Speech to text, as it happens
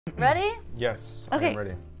Ready? Yes, Okay. I'm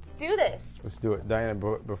ready. Let's do this. Let's do it.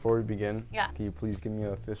 Dianna, before we begin, Yeah. can you please give me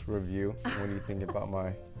an official review? What do you think about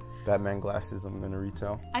my Batman glasses I'm going to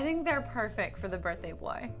retail? I think they're perfect for the birthday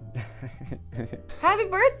boy. Happy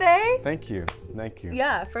birthday! Thank you. Thank you.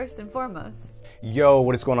 Yeah, first and foremost. Yo,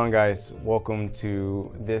 what is going on, guys? Welcome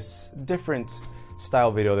to this different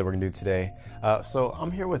style video that we're going to do today. So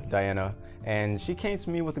I'm here with Dianna, and she came to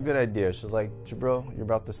me with a good idea. She was like, Jabril, you're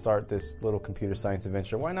about to start this little computer science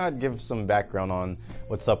adventure. Why not give some background on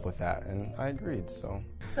what's up with that? And I agreed, so.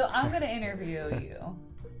 So I'm going to interview you.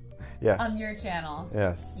 Yes. On your channel.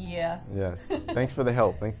 Yes. Yeah. Yes. Thanks for the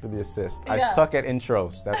help. Thanks for the assist. I Yeah. suck at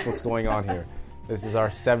intros. That's what's going on here. This is our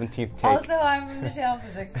 17th take. Also, I'm the channel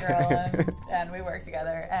physics girl, and we work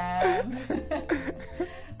together. And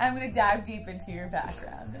I'm going to dive deep into your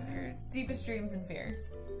background and your deepest dreams and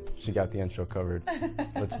fears. She got the intro covered.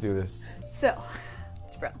 Let's do this. So,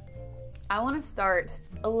 Jabril, I want to start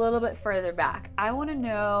a little bit further back. I want to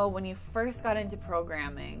know when you first got into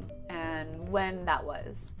programming and when that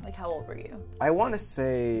was. Like, how old were you? I want to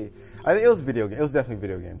say, I think it was video games. It was definitely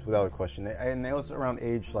video games, without a question. And it was around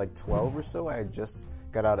age like 12 or so. I had just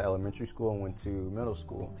got out of elementary school and went to middle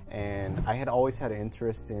school. And I had always had an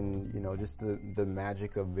interest in, you know, just the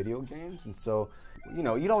magic of video games. And so, you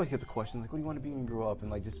know, you'd always get the questions like, what do you want to be when you grow up?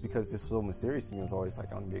 And like, just because it's so mysterious to me, it was always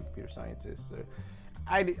like, I want to be a computer scientist.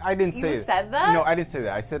 I didn't say You said that? No, I didn't say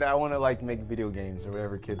that. I said I want to like make video games or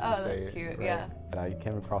whatever kids would say. Oh, that's cute, right? yeah. I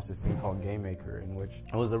came across this thing called Game Maker, in which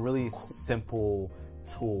it was a really simple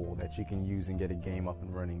tool that you can use and get a game up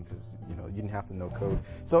and running because, you know, you didn't have to know code.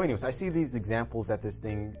 So anyways, I see these examples that this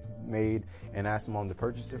thing made and asked mom to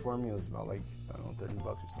purchase it for me. It was about like, I don't know, $30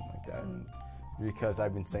 or something like that. And because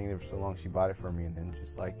I've been saying it for so long, she bought it for me, and then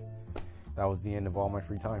just like, that was the end of all my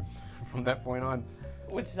free time from that point on.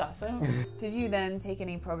 Which is awesome. Did you then take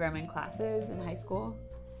any programming classes in high school?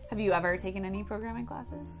 Have you ever taken any programming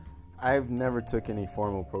classes? I've never took any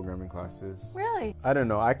formal programming classes. Really? I don't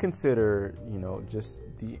know. I consider, you know, just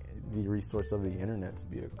the resource of the internet to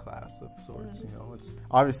be a class of sorts. You know, it's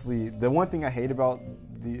obviously the one thing I hate about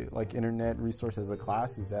the like internet resource as a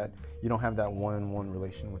class is that you don't have that one-on-one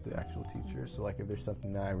relation with the actual teacher. So like if there's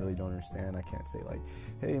something that I really don't understand, I can't say like,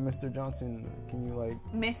 hey, Mr. Johnson, can you like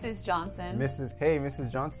Mrs. Johnson.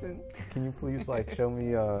 Mrs. Johnson, can you please like show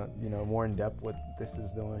me you know, more in depth what this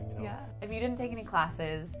is doing, you know? Yeah. If you didn't take any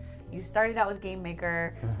classes, you started out with Game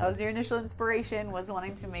Maker. That was your initial inspiration, was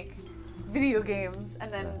wanting to make video games.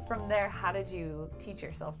 And then from there, how did you teach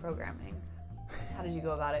yourself programming? How did you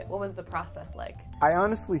go about it? What was the process like? I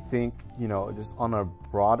honestly think, you know, just on a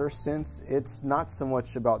broader sense, it's not so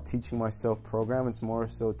much about teaching myself program, it's more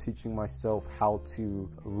so teaching myself how to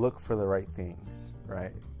look for the right things,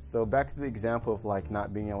 right? So back to the example of like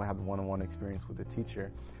not being able to have a one-on-one experience with a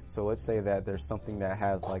teacher. So let's say that there's something that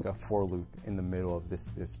has like a for loop in the middle of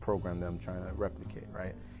this program that I'm trying to replicate,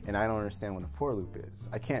 right? And I don't understand what a for loop is.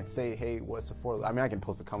 I can't say, hey, what's a for loop? I mean, I can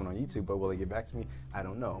post a comment on YouTube, but will they get back to me? I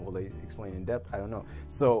don't know. Will they explain in depth? I don't know.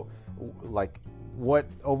 So like what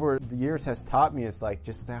over the years has taught me is like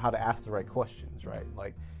just how to ask the right questions, right?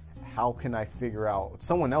 Like how can I figure out,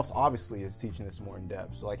 someone else obviously is teaching this more in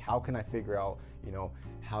depth. So like how can I figure out, you know,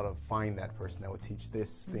 how to find that person that would teach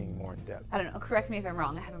this thing more in depth. I don't know, correct me if I'm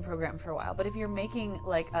wrong, I haven't programmed for a while, but if you're making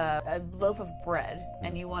like a loaf of bread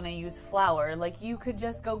and you want to use flour, like you could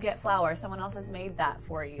just go get flour. Someone else has made that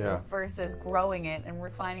for you versus growing it and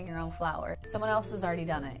refining your own flour. Someone else has already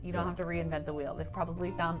done it. You don't have to reinvent the wheel. They've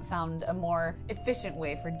probably found a more efficient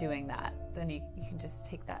way for doing that. Then you can just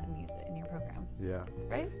take that and use it in your program. Yeah.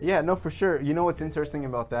 Right? Yeah, no, for sure. You know what's interesting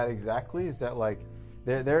about that exactly is that like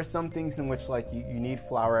there are some things in which like you need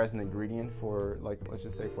flour as an ingredient for like, let's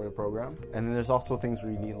just say for the program. And then there's also things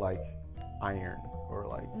where you need like iron or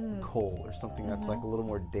like coal or something that's like a little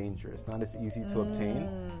more dangerous, not as easy to obtain.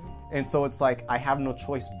 And so it's like I have no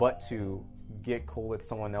choice but to get coal that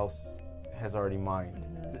someone else has already mined.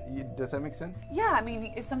 Does that make sense? Yeah, I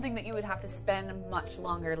mean, it's something that you would have to spend much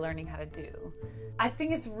longer learning how to do. I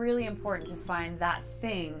think it's really important to find that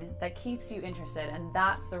thing that keeps you interested, and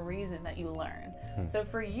that's the reason that you learn. So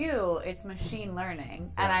for you, it's machine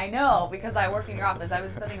learning. And I know, because I work in your office, I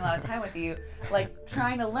was spending a lot of time with you, like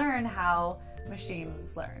trying to learn how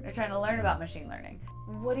machines learn, or trying to learn about machine learning.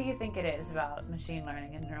 What do you think it is about machine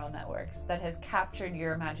learning and neural networks that has captured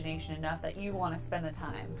your imagination enough that you want to spend the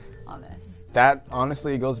time on this? That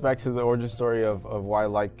honestly goes back to the origin story of why I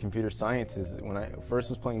like computer science. Is when I first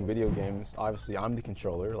was playing video games, obviously I'm the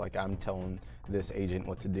controller, like I'm telling this agent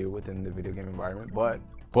what to do within the video game environment, but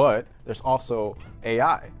there's also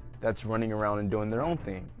AI that's running around and doing their own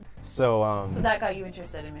thing. So that got you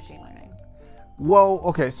interested in machine learning? Well,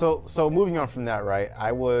 okay, so moving on from that, right?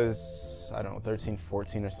 I was, I don't know, 13,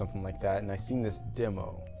 14 or something like that, and I seen this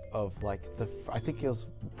demo of like I think it was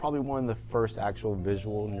probably one of the first actual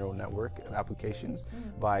visual neural network applications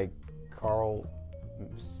by Carl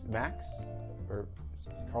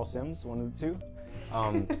Sims, one of the two.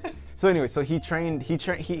 So anyway, so he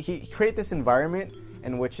created this environment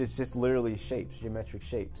in which it's just literally shapes, geometric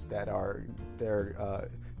shapes they're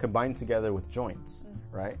combined together with joints,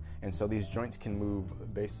 right? And so these joints can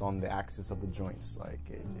move based on the axis of the joints, like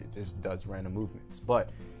it just does random movements. But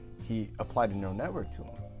he applied a neural network to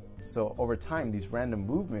them. So over time, these random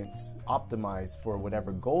movements optimize for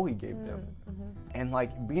whatever goal he gave them. And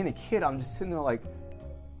like being a kid, I'm just sitting there like,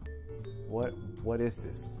 what is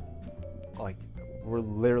this? Like, we're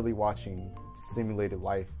literally watching simulated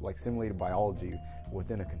life, like simulated biology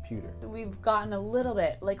within a computer. We've gotten a little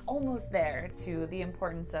bit, like almost there, to the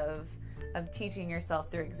importance of teaching yourself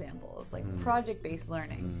through examples. Like project-based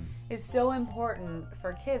learning is so important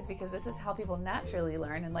for kids because this is how people naturally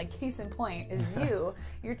learn. And like case in point is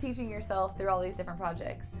you're teaching yourself through all these different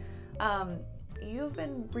projects. You've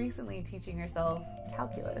been recently teaching yourself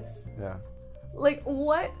calculus. Yeah. Like,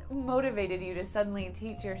 what motivated you to suddenly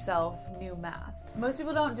teach yourself new math? Most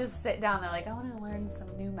people don't just sit down, they're like, I want to learn some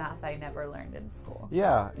new math I never learned in school.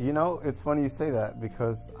 Yeah, you know, it's funny you say that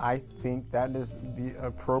because I think that is the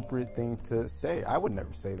appropriate thing to say. I would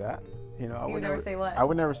never say that. You know, I would never say what? I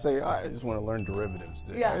would never say, I just want to learn derivatives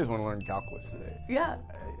today. Yeah. I just want to learn calculus today. Yeah.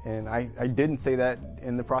 And I didn't say that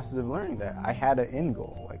in the process of learning that. I had an end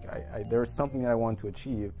goal. Like, there was something that I wanted to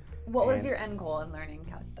achieve. What was your end goal in learning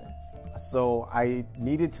calculus? So I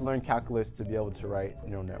needed to learn calculus to be able to write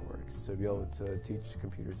neural networks, to be able to teach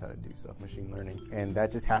computers how to do stuff, machine learning. And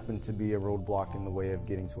that just happened to be a roadblock in the way of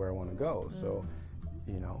getting to where I want to go. So,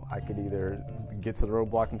 you know, I could either get to the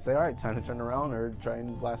roadblock and say, all right, time to turn around, or try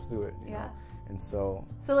and blast through it. You know? And so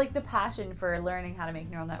like the passion for learning how to make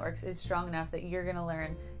neural networks is strong enough that you're going to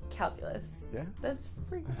learn calculus. Yeah. That's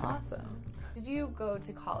freaking awesome. Did you go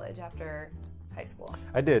to college after high school?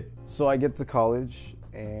 I did. So I get to college,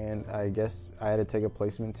 and I guess I had to take a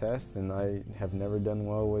placement test, and I have never done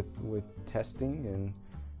well with testing, and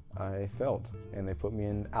I failed. And they put me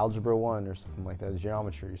in Algebra 1 or something like that,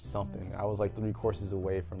 geometry or something. I was like 3 courses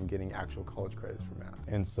away from getting actual college credits for math.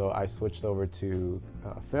 And so I switched over to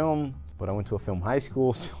film, but I went to a film high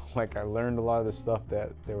school, so like I learned a lot of the stuff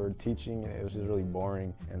that they were teaching, and it was just really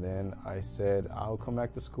boring. And then I said, I'll come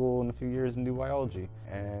back to school in a few years and do biology.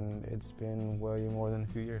 And it's been way more than a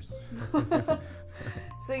few years.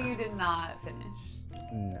 So you did not finish?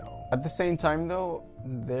 No. At the same time though,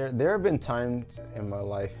 there have been times in my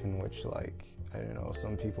life in which, like, I don't know,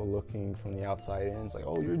 some people looking from the outside in, it's like,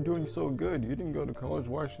 oh, you're doing so good, you didn't go to college,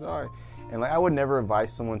 why should I? And like, I would never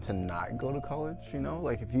advise someone to not go to college, you know?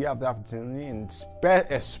 Like, if you have the opportunity, and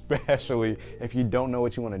especially if you don't know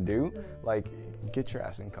what you want to do, like, get your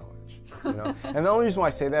ass in college, you know? And the only reason why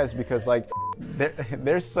I say that is because, like,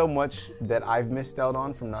 there's so much that I've missed out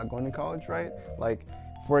on from not going to college, right? Like,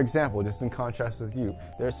 for example, just in contrast with you,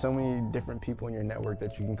 there's so many different people in your network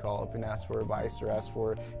that you can call up and ask for advice, or ask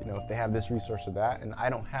for, you know, if they have this resource or that, and I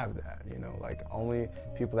don't have that, you know, like, only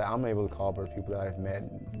people that I'm able to call up are people that I've met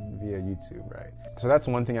via YouTube, right? So that's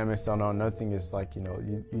one thing I missed out on. Another thing is, like, you know,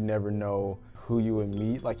 you never know who you would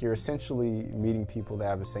meet. Like, you're essentially meeting people that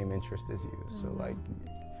have the same interests as you. So, like,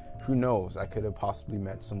 who knows? I could have possibly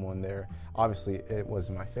met someone there. Obviously, it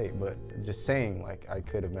wasn't my fate, but just saying, like, I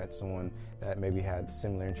could have met someone that maybe had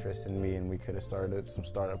similar interests in me, and we could have started some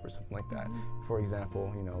startup or something like that. For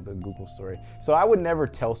example, you know, the Google story. So I would never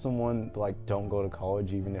tell someone, like, don't go to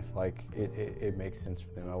college, even if, like, it makes sense for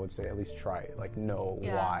them. I would say at least try it. Like, know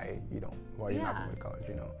why you're not going to college,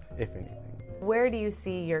 you know, if anything. Where do you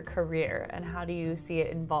see your career, and how do you see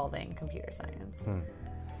it involving computer science?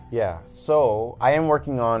 Yeah, so I am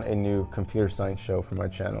working on a new computer science show for my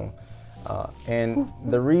channel. And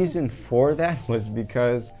the reason for that was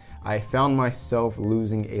because I found myself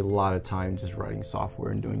losing a lot of time just writing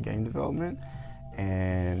software and doing game development.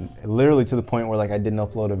 And literally to the point where, like, I didn't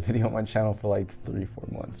upload a video on my channel for like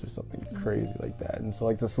 3-4 months or something crazy like that. And so,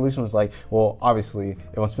 like, the solution was like, well, obviously,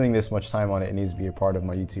 if I'm spending this much time on it, it needs to be a part of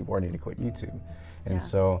my YouTube, or I need to quit YouTube. And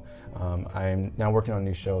so I'm now working on a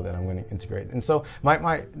new show that I'm going to integrate. And so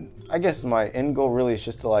I guess my end goal really is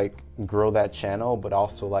just to, like, grow that channel, but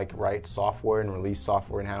also, like, write software and release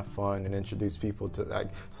software and have fun and introduce people to, like,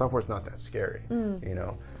 software's not that scary, you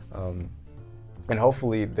know. And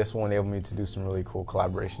hopefully this will enable me to do some really cool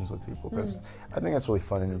collaborations with people, because I think that's really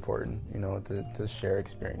fun and important, you know, to share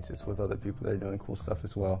experiences with other people that are doing cool stuff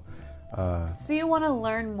as well. So you want to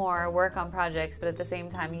learn more, work on projects, but at the same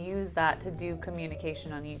time use that to do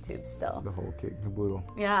communication on YouTube still. The whole kit and caboodle.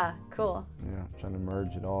 Yeah, cool. Yeah, trying to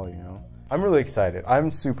merge it all, you know. I'm really excited.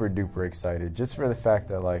 I'm super duper excited just for the fact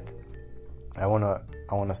that like I wanna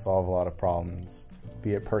solve a lot of problems,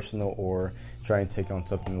 be it personal or try and take on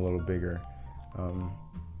something a little bigger. And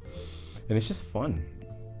it's just fun.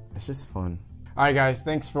 It's just fun. All right, guys,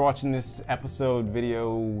 thanks for watching this episode,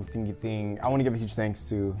 video, thingy thing. I want to give a huge thanks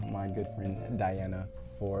to my good friend Dianna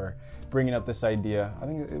for bringing up this idea. I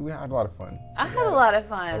think we had a lot of fun. I had a lot of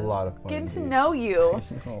fun. A lot of fun. Getting to know you.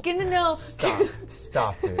 Getting to know.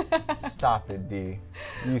 Stop it, D.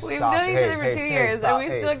 You stop. We've known each other for 2 years, stop. and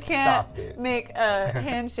we still can't make a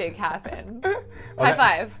handshake happen. High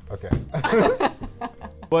five. Okay.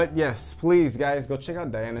 But yes, please, guys, go check out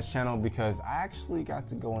Dianna's channel because I actually got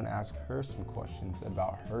to go and ask her some questions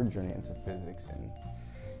about her journey into physics, and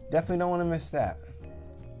definitely don't want to miss that.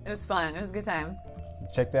 It was fun. It was a good time.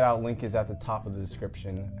 Check that out. Link is at the top of the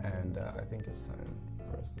description, and I think it's time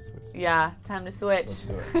for us to switch. Yeah, time to switch. Let's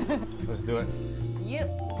do it. Let's do it.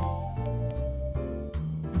 Yep.